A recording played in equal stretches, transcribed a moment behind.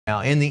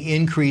and the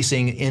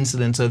increasing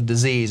incidence of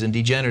disease and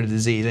degenerative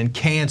disease and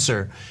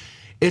cancer.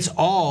 It's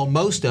all,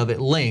 most of it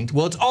linked,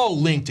 well, it's all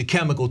linked to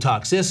chemical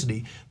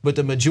toxicity, but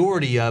the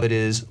majority of it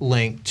is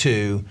linked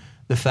to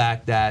the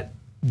fact that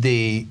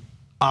the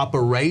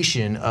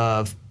operation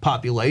of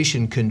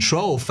population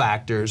control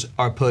factors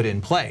are put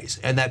in place,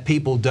 and that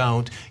people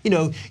don't,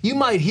 you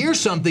might hear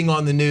something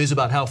on the news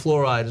about how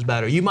fluoride is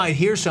better. You might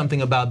hear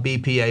something about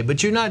BPA,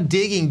 but you're not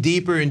digging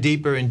deeper and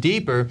deeper and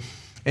deeper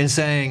and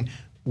saying,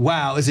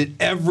 wow, is it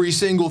every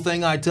single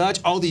thing I touch?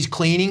 All these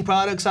cleaning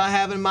products I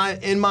have in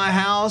my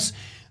house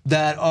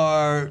that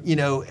are,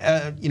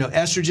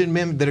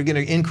 estrogen, that are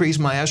going to increase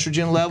my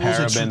estrogen levels.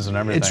 Parabens and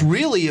everything. It's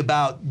really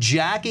about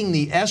jacking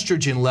the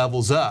estrogen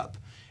levels up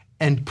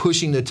and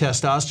pushing the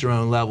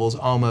testosterone levels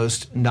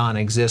almost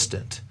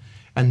non-existent.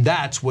 And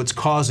that's what's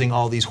causing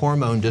all these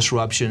hormone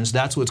disruptions.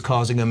 That's what's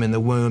causing them in the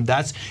womb.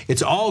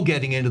 It's all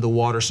getting into the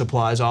water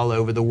supplies all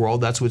over the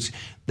world.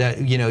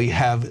 You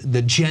have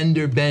the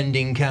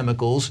gender-bending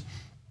chemicals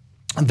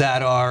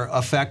that are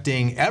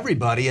affecting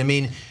everybody. I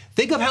mean,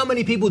 think of how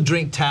many people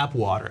drink tap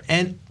water.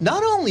 And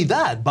not only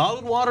that,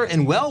 bottled water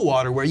and well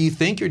water, where you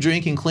think you're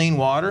drinking clean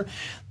water,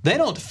 they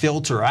don't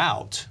filter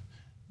out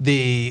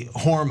the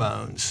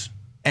hormones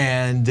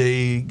and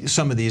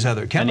some of these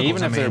other chemicals. And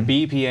even if they're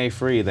BPA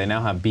free, they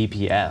now have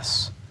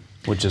BPS,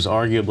 which is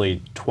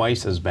arguably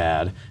twice as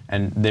bad,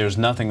 and there's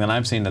nothing that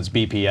I've seen that's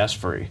BPS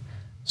free.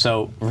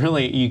 So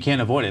really, you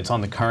can't avoid it. It's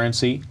on the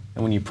currency,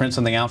 and when you print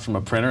something out from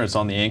a printer, it's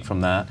on the ink from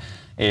that.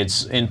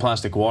 It's in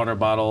plastic water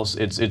bottles.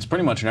 It's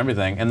pretty much in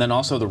everything. And then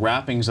also the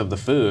wrappings of the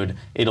food,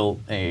 it'll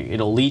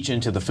leach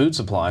into the food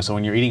supply. So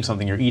when you're eating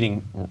something, you're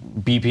eating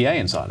BPA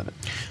inside of it.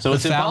 So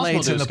it's impossible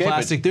to escape it. The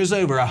plastic, there's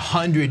over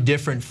 100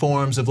 different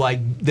forms of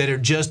that are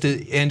just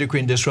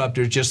endocrine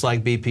disruptors, just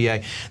like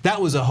BPA. That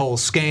was a whole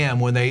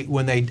scam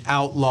when they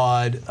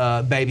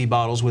outlawed baby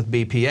bottles with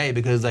BPA,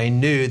 because they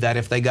knew that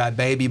if they got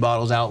baby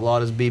bottles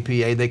outlawed as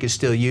BPA, they could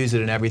still use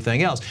it in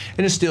everything else.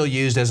 And it's still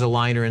used as a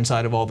liner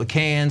inside of all the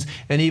cans,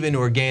 and even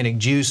organic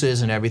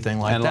juices and everything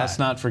like that. And let's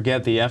not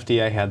forget, the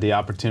FDA had the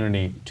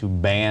opportunity to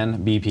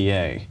ban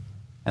BPA,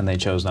 and they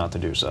chose not to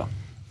do so.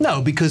 No,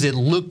 because it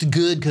looked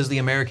good, because the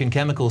American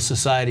Chemical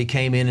Society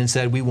came in and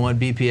said we want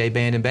BPA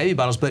banned in baby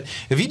bottles. But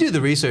if you do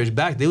the research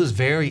back, there was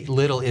very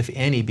little, if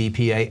any,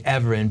 BPA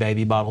ever in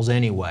baby bottles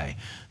anyway.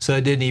 So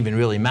it didn't even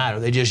really matter.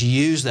 They just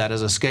used that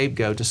as a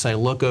scapegoat to say,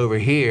 look over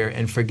here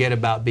and forget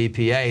about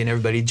BPA, and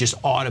everybody just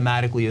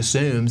automatically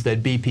assumes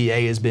that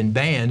BPA has been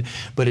banned,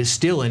 but it's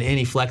still in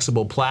any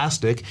flexible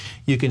plastic.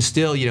 You can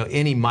still,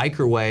 any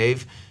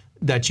microwave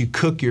that you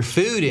cook your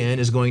food in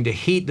is going to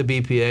heat the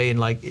BPA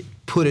and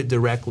put it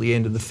directly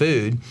into the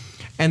food.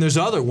 And there's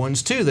other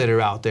ones too that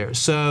are out there.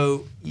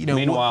 So,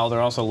 meanwhile,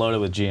 they're also loaded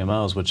with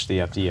GMOs, which the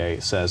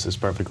FDA says is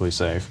perfectly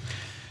safe.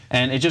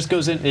 And it just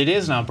goes in, it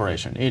is an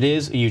operation. It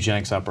is a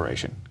eugenics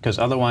operation, because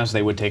otherwise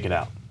they would take it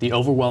out. The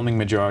overwhelming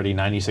majority,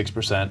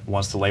 96%,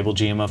 wants to label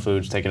GMO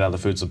foods, take it out of the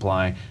food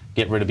supply,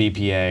 get rid of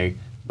BPA,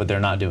 but they're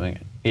not doing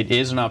it. It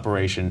is an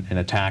operation, an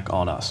attack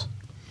on us.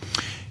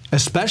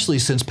 Especially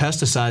since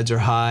pesticides are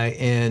high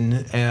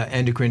in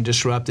endocrine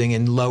disrupting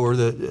and lower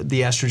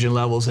the estrogen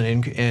levels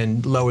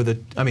and lower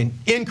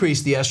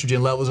increase the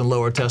estrogen levels and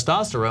lower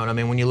testosterone. I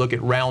mean, when you look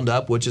at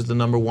Roundup, which is the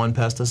 #1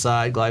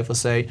 pesticide,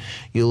 glyphosate,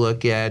 you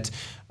look at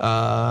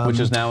which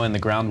is now in the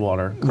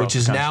groundwater. Which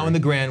is now in the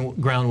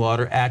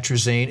groundwater,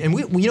 atrazine, and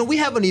we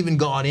haven't even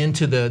gone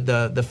into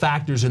the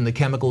factors in the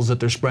chemicals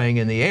that they're spraying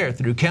in the air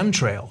through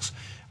chemtrails.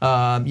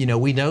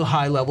 We know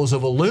high levels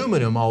of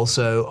aluminum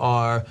also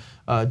are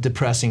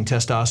depressing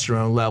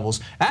testosterone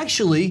levels.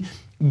 Actually,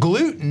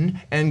 gluten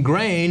and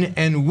grain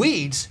and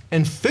wheats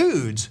and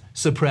foods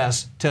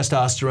suppress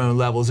testosterone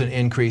levels and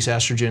increase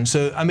estrogen.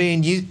 So, I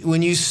mean,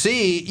 when you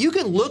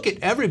can look at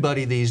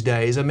everybody these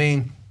days. I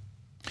mean,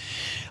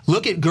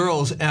 look at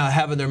girls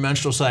having their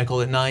menstrual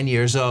cycle at 9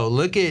 years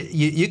old.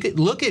 You could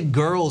look at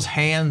girls'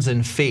 hands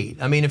and feet.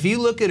 I mean, if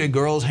you look at a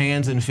girl's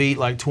hands and feet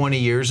like 20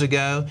 years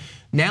ago,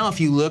 now if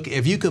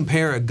you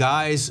compare a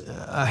guy's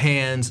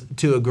hands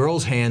to a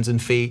girl's hands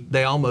and feet,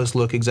 they almost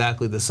look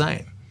exactly the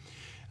same.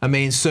 I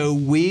mean, so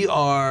we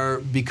are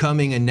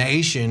becoming a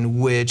nation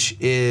which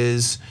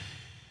is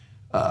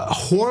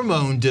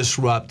hormone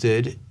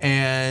disrupted,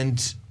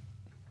 and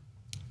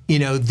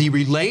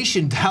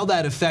how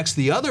that affects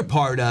the other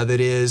part of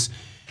it is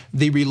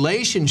the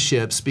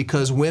relationships,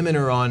 because women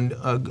are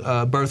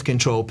on birth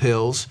control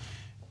pills,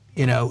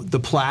 the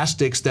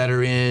plastics that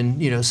are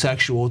in,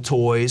 sexual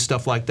toys,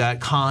 stuff like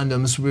that,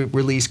 condoms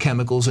release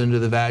chemicals into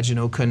the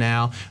vaginal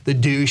canal, the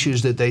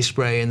douches that they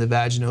spray in the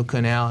vaginal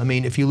canal. I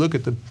mean, if you look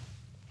at the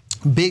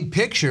big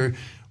picture,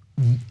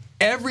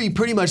 every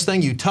pretty much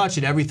thing you touch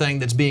and everything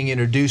that's being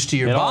introduced to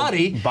your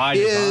body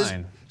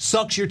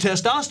sucks your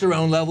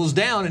testosterone levels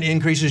down and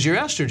increases your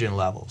estrogen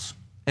levels.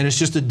 And it's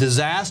just a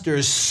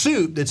disastrous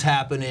soup that's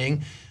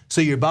happening So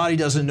your body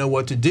doesn't know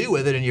what to do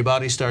with it, and your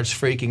body starts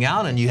freaking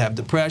out, and you have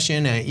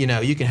depression. And you know,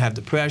 you can have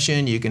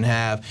depression, you can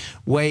have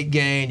weight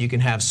gain, you can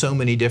have so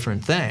many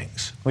different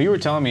things. Well, you were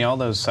telling me all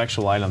those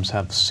sexual items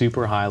have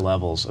super high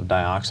levels of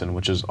dioxin,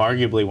 which is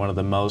arguably one of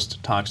the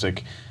most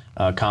toxic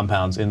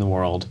compounds in the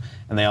world,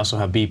 and they also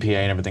have BPA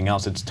and everything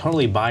else. It's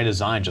totally by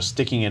design, just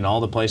sticking in all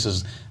the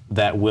places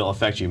that will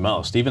affect you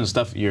most. Even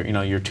stuff,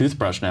 your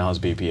toothbrush now has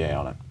BPA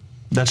on it.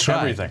 That's right.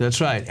 Everything. That's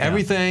right. Yeah.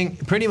 Everything,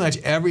 pretty much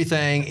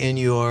everything in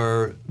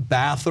your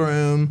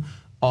bathroom,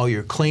 all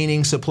your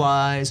cleaning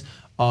supplies,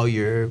 all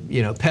your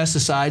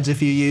pesticides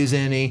if you use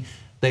any,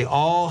 they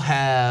all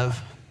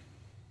have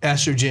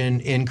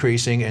estrogen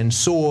increasing, and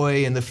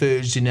soy and the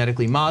foods,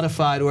 genetically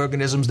modified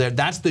organisms.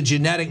 That's the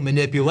genetic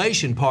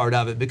manipulation part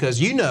of it,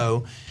 because you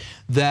know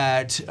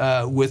that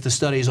with the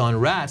studies on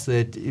rats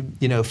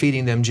that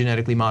feeding them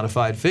genetically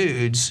modified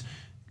foods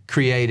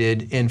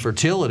created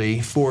infertility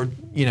for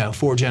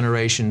 4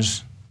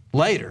 generations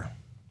later.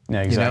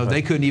 Yeah, exactly.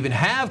 They couldn't even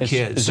have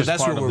kids. It's so just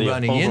that's part what of we're the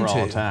running overall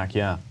into. Attack,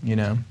 yeah.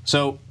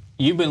 So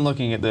you've been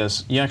looking at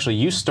this.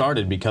 You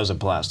started because of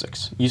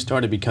plastics. You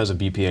started because of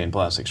BPA and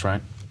plastics,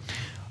 right?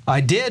 I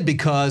did,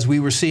 because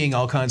we were seeing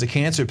all kinds of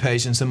cancer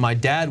patients, and my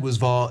dad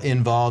was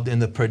involved in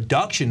the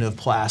production of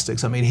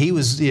plastics. I mean, he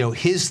was,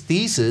 his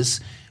thesis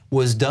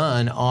was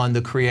done on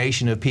the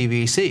creation of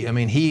PVC. I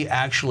mean, he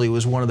actually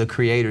was one of the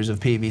creators of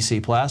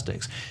PVC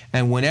plastics.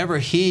 And whenever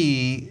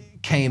he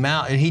came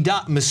out, and he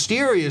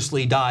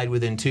mysteriously died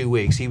within 2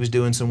 weeks. He was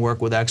doing some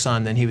work with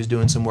Exxon, then he was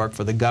doing some work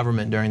for the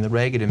government during the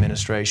Reagan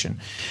administration.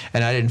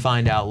 And I didn't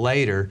find out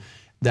later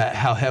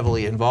how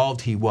heavily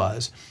involved he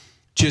was.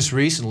 Just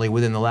recently,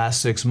 within the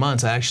last 6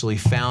 months, I actually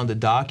found a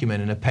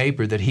document in a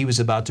paper that he was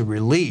about to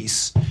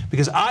release,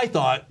 because I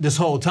thought this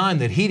whole time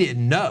that he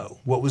didn't know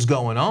what was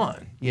going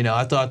on.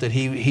 I thought that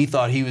he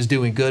thought he was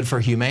doing good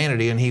for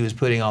humanity, and he was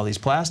putting all these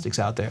plastics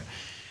out there.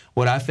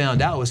 What I found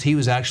out was he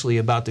was actually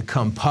about to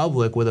come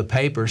public with a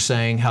paper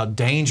saying how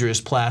dangerous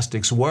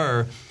plastics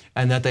were,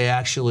 and that they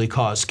actually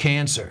caused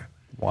cancer.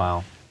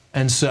 Wow.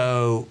 And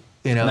so,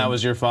 And that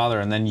was your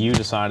father, and then you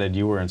decided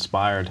you were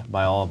inspired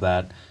by all of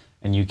that,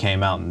 and you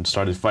came out and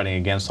started fighting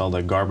against all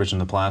the garbage and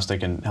the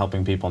plastic and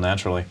helping people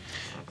naturally.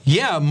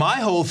 Yeah,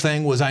 my whole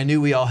thing was I knew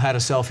we all had a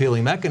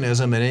self-healing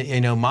mechanism,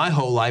 and my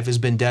whole life has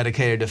been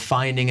dedicated to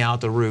finding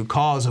out the root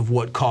cause of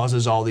what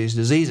causes all these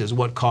diseases,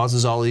 what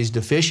causes all these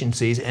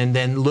deficiencies, and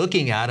then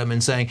looking at them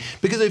and saying,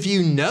 because if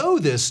you know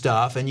this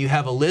stuff and you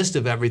have a list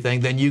of everything,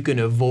 then you can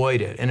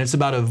avoid it. And it's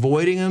about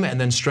avoiding them and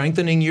then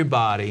strengthening your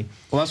body.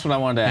 Well, that's what I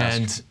wanted to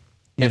ask.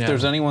 If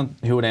there's anyone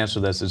who would answer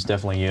this, it's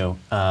definitely you.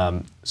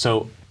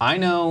 So I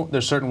know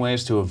there's certain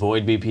ways to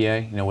avoid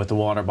BPA, with the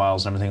water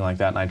bottles and everything like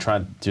that, and I try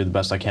to do the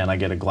best I can. I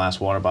get a glass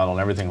water bottle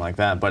and everything like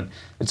that, but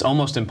it's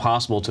almost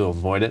impossible to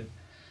avoid it.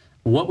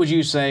 What would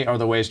you say are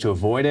the ways to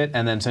avoid it?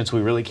 And then since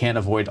we really can't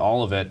avoid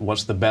all of it,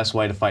 what's the best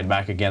way to fight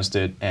back against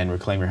it and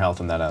reclaim your health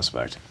in that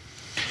aspect?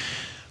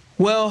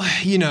 Well,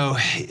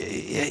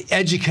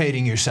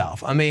 educating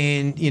yourself. I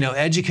mean,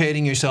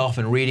 educating yourself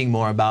and reading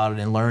more about it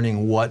and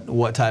learning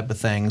what type of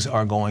things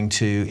are going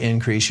to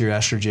increase your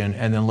estrogen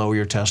and then lower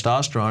your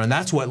testosterone. And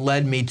that's what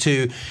led me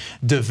to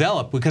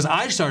develop, because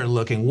I started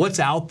looking, what's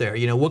out there?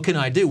 What can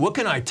I do? What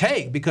can I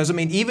take? Because, I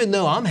mean, even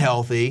though I'm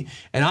healthy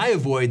and I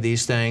avoid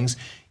these things,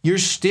 you're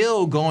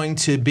still going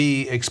to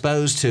be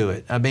exposed to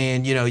it. I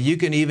mean, you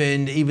can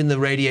even the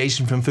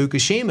radiation from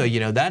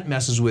Fukushima, that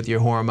messes with your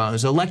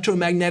hormones.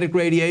 Electromagnetic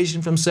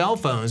radiation from cell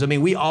phones. I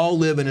mean, we all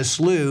live in a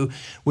slough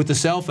with the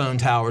cell phone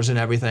towers and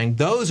everything.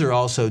 Those are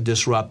also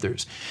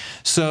disruptors.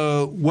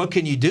 So what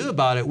can you do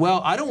about it? Well,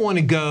 I don't want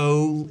to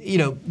go,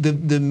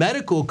 the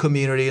medical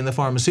community and the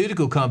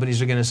pharmaceutical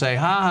companies are going to say,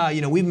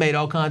 we've made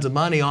all kinds of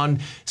money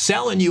on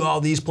selling you all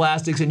these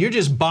plastics, and you're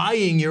just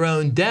buying your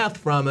own death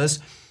from us.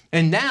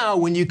 And now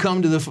when you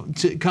come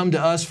to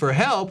us for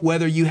help,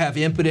 whether you have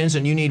impotence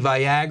and you need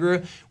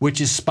Viagra,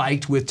 which is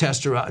spiked with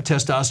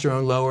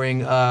testosterone lowering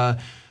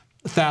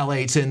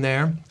phthalates in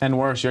there. And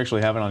worse, you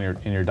actually have it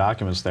in your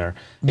documents there.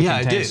 It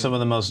contains some of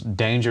the most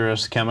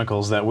dangerous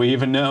chemicals that we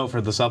even know for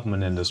the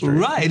supplement industry.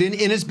 Right, and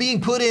it's being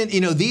put in,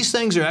 these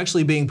things are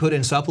actually being put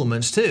in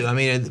supplements too. I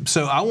mean,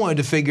 so I wanted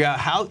to figure out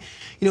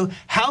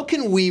how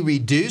can we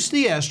reduce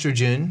the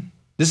estrogen.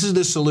 This is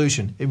the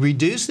solution.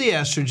 Reduce the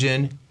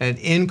estrogen and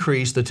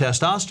increase the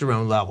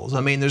testosterone levels.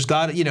 I mean, there's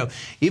got to,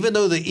 even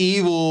though the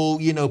evil,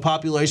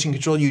 population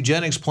control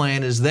eugenics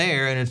plan is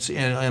there, and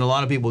and a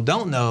lot of people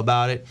don't know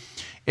about it,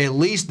 at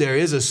least there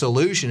is a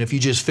solution if you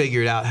just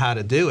figured out how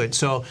to do it.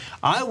 So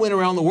I went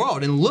around the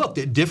world and looked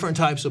at different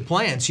types of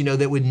plants,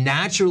 that would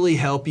naturally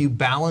help you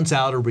balance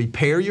out or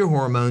repair your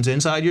hormones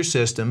inside your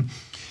system,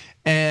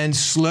 and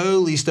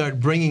slowly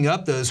start bringing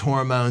up those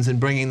hormones and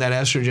bringing that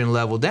estrogen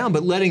level down,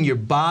 but letting your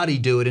body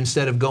do it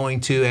instead of going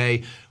to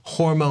a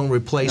hormone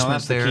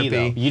replacement therapy. The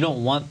key, though. You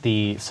don't want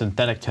the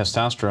synthetic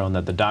testosterone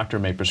that the doctor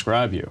may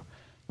prescribe you.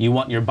 You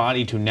want your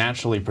body to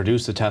naturally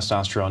produce the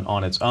testosterone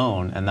on its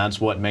own, and that's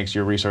what makes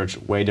your research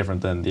way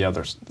different than the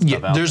other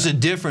stuff out There's there. a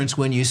difference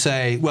when you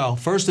say, well,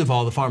 first of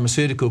all, the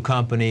pharmaceutical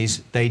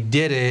companies, they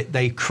did it,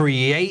 they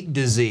create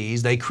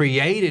disease, they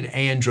created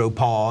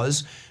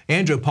andropause.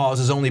 Andropause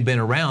has only been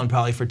around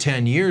probably for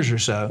 10 years or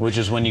so. Which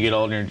is when you get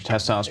older and your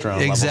testosterone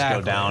levels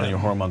go down and your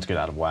hormones get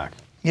out of whack.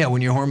 Yeah,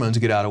 when your hormones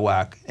get out of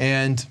whack.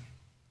 And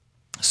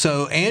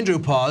so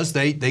andropause,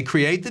 they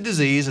create the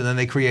disease and then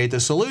they create the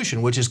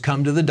solution, which is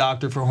come to the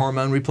doctor for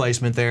hormone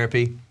replacement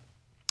therapy,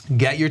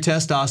 get your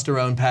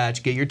testosterone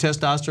patch, get your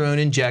testosterone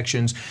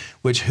injections,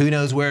 which who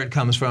knows where it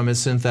comes from,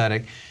 it's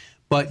synthetic.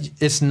 But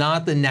it's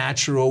not the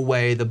natural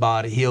way the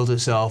body heals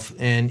itself.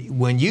 And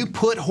when you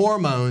put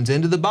hormones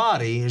into the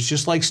body, it's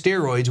just like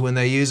steroids when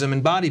they use them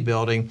in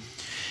bodybuilding.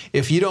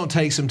 If you don't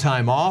take some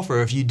time off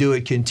or if you do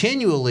it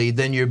continually,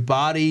 then your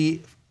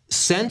body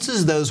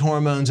senses those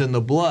hormones in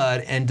the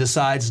blood and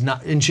decides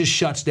not, and just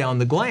shuts down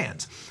the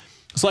glands.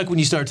 It's like when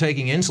you start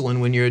taking insulin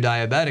when you're a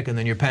diabetic and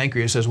then your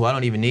pancreas says, well, I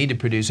don't even need to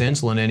produce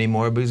insulin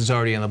anymore because it's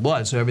already in the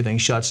blood, so everything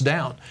shuts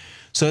down.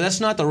 So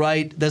that's not the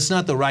right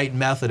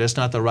method, it's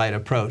not the right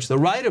approach. The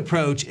right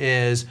approach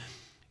is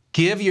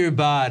give your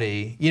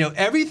body, you know,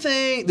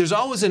 everything, there's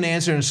always an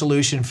answer and a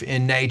solution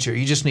in nature,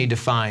 you just need to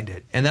find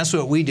it. And that's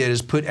what we did,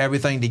 is put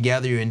everything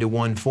together into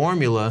one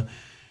formula,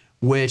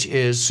 which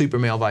is Super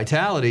Male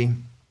Vitality,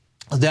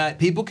 that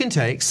people can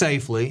take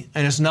safely,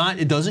 and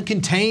it doesn't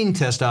contain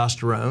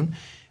testosterone.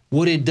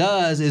 What it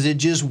does is it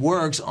just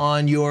works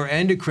on your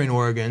endocrine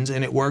organs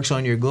and it works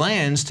on your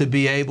glands to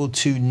be able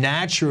to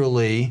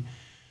naturally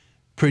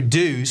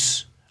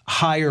produce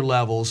higher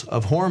levels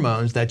of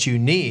hormones that you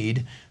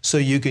need so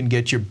you can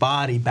get your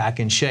body back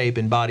in shape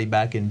and body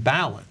back in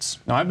balance.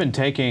 Now, I've been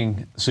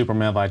taking Super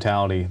Male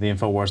Vitality, the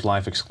INFOWARS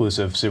Life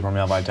exclusive Super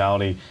Male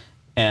Vitality,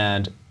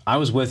 and I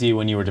was with you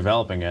when you were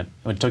developing it.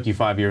 It took you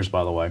 5 years,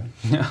 by the way.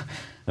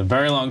 A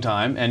very long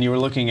time. And you were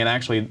looking at,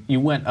 actually, you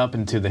went up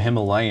into the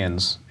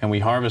Himalayas and we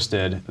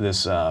harvested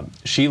this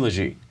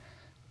Shilajit.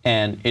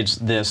 And it's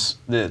this,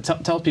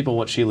 tell people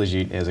what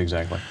Shilajit is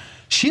exactly.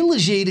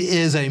 Shilajit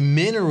is a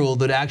mineral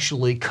that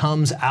actually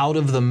comes out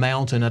of the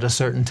mountain at a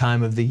certain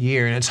time of the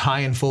year, and it's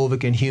high in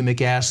fulvic and humic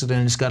acid,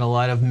 and it's got a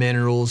lot of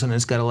minerals, and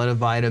it's got a lot of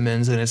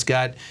vitamins, and it's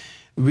got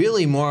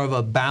really more of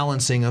a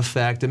balancing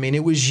effect. I mean,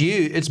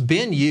 it's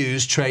been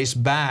used,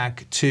 traced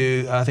back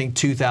to, I think,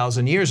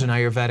 2,000 years in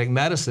Ayurvedic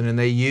medicine, and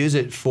they use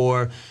it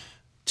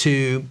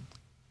to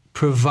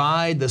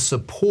provide the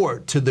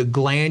support to the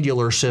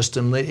glandular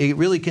system. It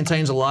really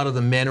contains a lot of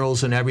the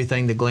minerals and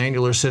everything the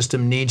glandular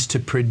system needs to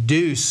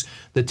produce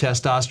the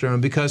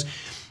testosterone, because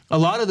a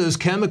lot of those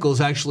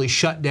chemicals actually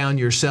shut down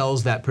your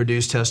cells that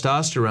produce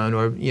testosterone,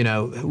 or, you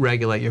know,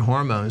 regulate your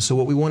hormones. So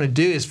what we want to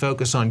do is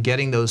focus on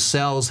getting those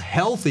cells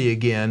healthy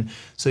again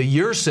so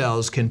your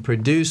cells can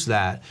produce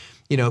that.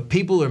 You know,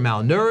 people are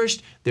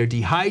malnourished, they're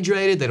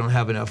dehydrated, they don't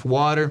have enough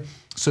water.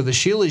 So the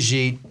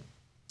Shilajit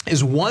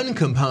is one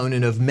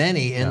component of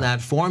many in that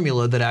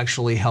formula that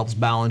actually helps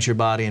balance your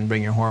body and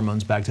bring your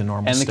hormones back to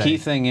normal state. And the key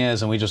thing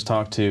is, and we just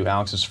talked to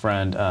Alex's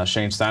friend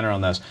Shane Steiner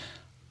on this,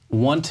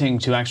 wanting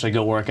to actually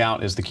go work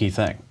out is the key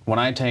thing. When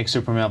I take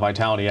Super Male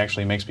Vitality, it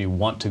actually makes me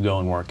want to go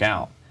and work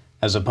out,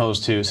 as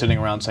opposed to sitting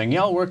around saying,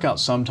 yeah, I'll work out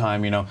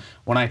sometime. You know,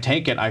 when I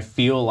take it, I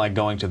feel like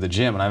going to the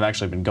gym, and I've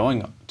actually been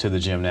going to the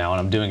gym now,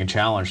 and I'm doing a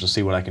challenge to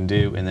see what I can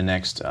do in the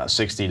next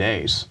 60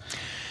 days.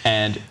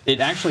 And it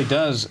actually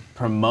does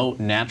promote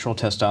natural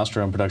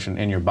testosterone production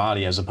in your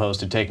body, as opposed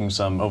to taking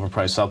some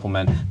overpriced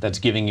supplement that's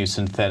giving you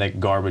synthetic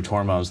garbage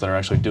hormones that are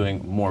actually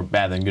doing more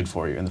bad than good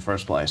for you in the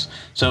first place.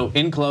 So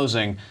in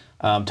closing,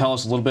 tell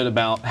us a little bit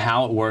about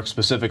how it works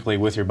specifically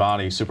with your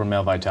body, Super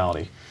Male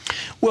Vitality.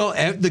 Well,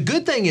 the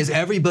good thing is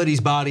everybody's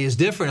body is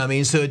different. I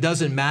mean, so it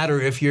doesn't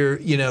matter if you're,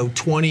 you know,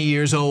 20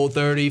 years old,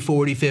 30,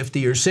 40,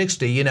 50, or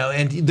 60, you know,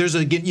 and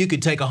you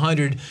could take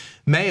 100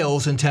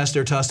 males and test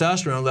their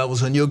testosterone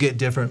levels and you'll get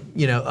different,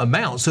 you know,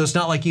 amounts. So it's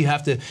not like you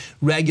have to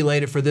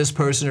regulate it for this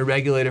person or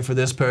regulate it for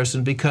this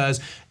person, because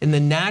in the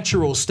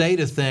natural state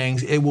of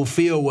things, it will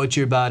feel what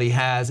your body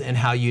has and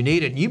how you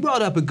need it. And you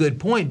brought up a good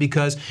point,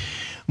 because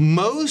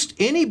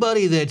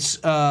anybody that's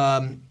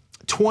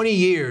 20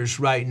 years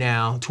right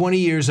now, 20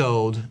 years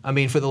old, I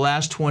mean, for the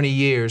last 20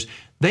 years,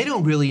 they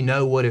don't really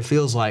know what it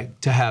feels like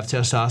to have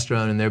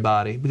testosterone in their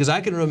body. Because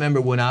I can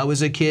remember when I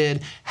was a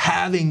kid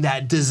having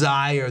that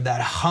desire,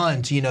 that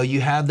hunt, you know,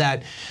 you have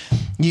that,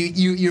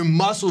 your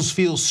muscles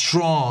feel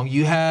strong,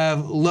 you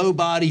have low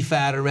body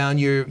fat around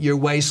your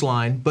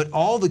waistline, but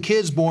all the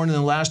kids born in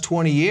the last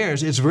 20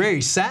 years, it's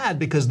very sad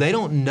because they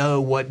don't know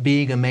what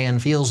being a man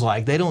feels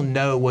like. They don't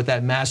know what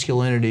that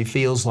masculinity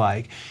feels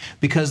like,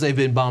 because they've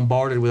been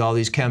bombarded with all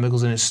these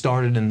chemicals, and it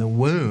started in the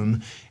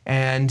womb.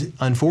 And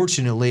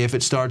unfortunately, if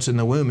it starts in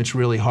the womb, it's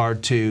really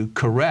hard to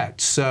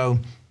correct. So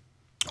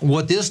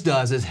what this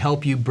does is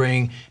help you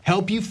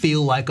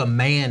feel like a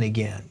man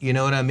again. You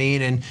know what I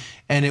mean?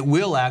 And it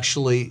will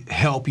actually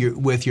help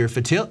with your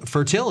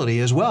fertility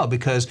as well,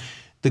 because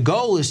The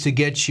goal is to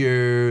get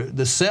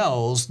the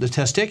cells, the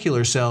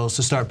testicular cells,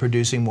 to start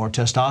producing more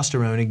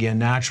testosterone again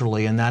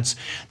naturally, and that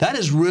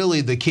is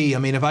really the key. I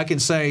mean, if I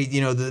could say, you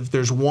know, if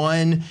there's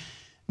one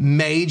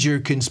major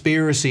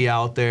conspiracy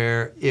out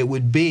there, it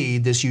would be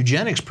this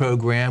eugenics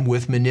program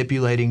with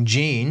manipulating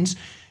genes,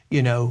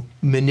 you know,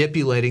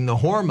 manipulating the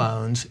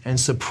hormones and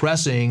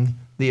suppressing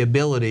the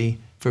ability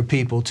for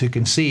people to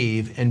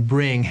conceive and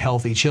bring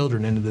healthy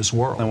children into this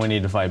world. And we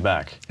need to fight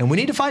back. And we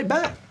need to fight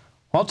back.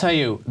 I'll tell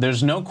you,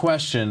 there's no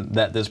question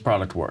that this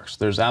product works.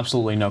 There's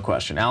absolutely no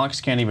question.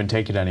 Alex can't even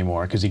take it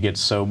anymore because he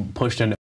gets so pushed into